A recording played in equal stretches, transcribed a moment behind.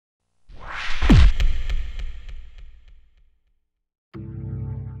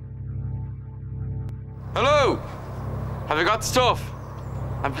Hello? Have you got stuff?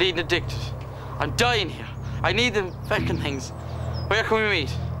 I'm bleeding addicted. I'm dying here. I need the fucking things. Where can we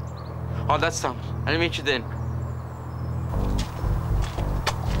meet? Oh, that's Tom. I'll meet you then.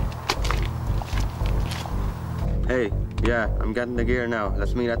 Hey, yeah, I'm getting the gear now.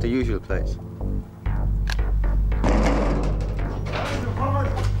 Let's meet at the usual place.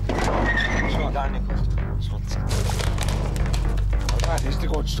 That is the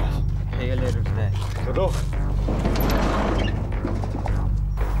good stuff. See you later today. Good luck.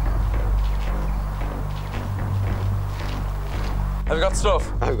 Have you got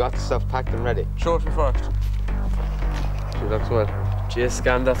stuff? I've got the stuff packed and ready. Show it me first. She looks well. GS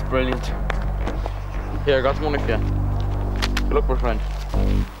scan, that's brilliant. Here, I got the money for you. Good luck, my friend.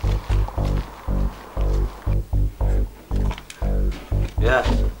 Yeah,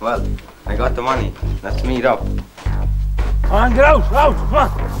 well, I got the money. Let's meet up. Come on, get out! Out! Come on!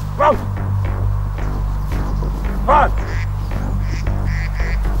 Out! Come on!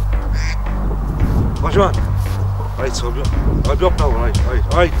 What you want? Right, so I'll be up now,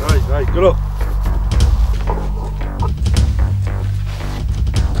 right, good luck.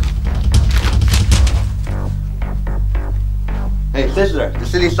 Hey, Sizzler, the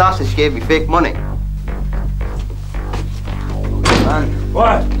silly sausage gave me fake money. Man,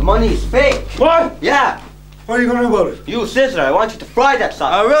 What? the money's fake. What? Yeah. What are you going to do about it? You, Sizzler, I want you to fry that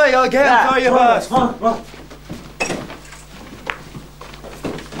sausage. Oh, really? Okay, Yeah. I'll tell you about it. Come on, come on.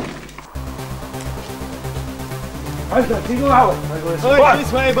 I've got to go out. Right,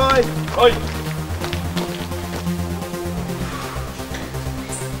 this way, boy. Right.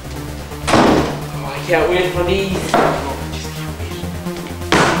 I can't wait for these.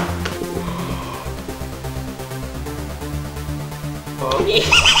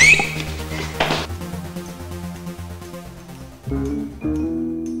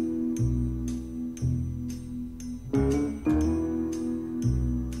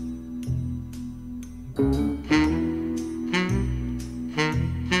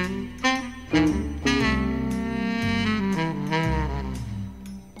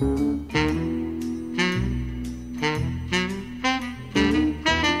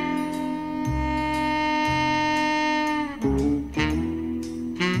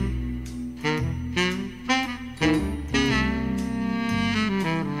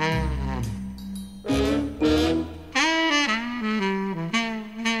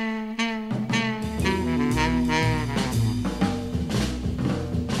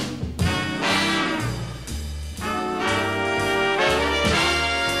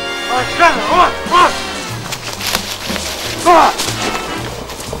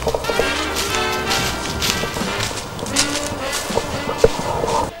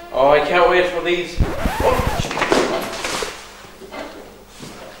 Oh, I can't wait for these.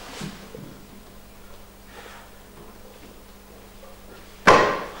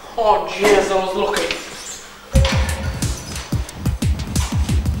 Oh, jeez, I was looking.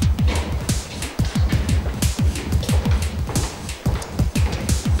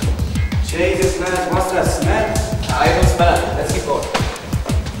 Jesus, man, what's that smell? I don't smell it. Let's keep going.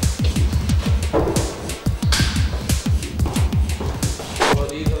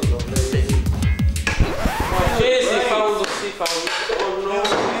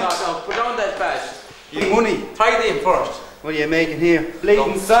 Oh no, put down that badge. You money. Try them first. What are you making here?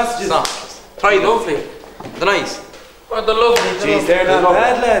 Bleeding sausages. Stop. Try them. Lovely. They're nice. Oh, they're lovely. Jeez, they're not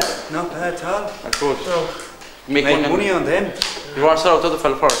bad, lad. Not bad at all. That's good. Make money on them. You want to sell out the other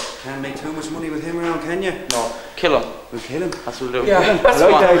fella first? Can't make too much money with him around, can you? No. Kill him. We'll kill him. That's what we'll do. Yeah, that's I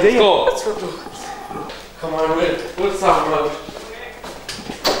like the idea. Let's go. Come on, we'll talk about it.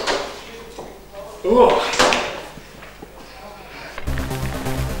 Oh.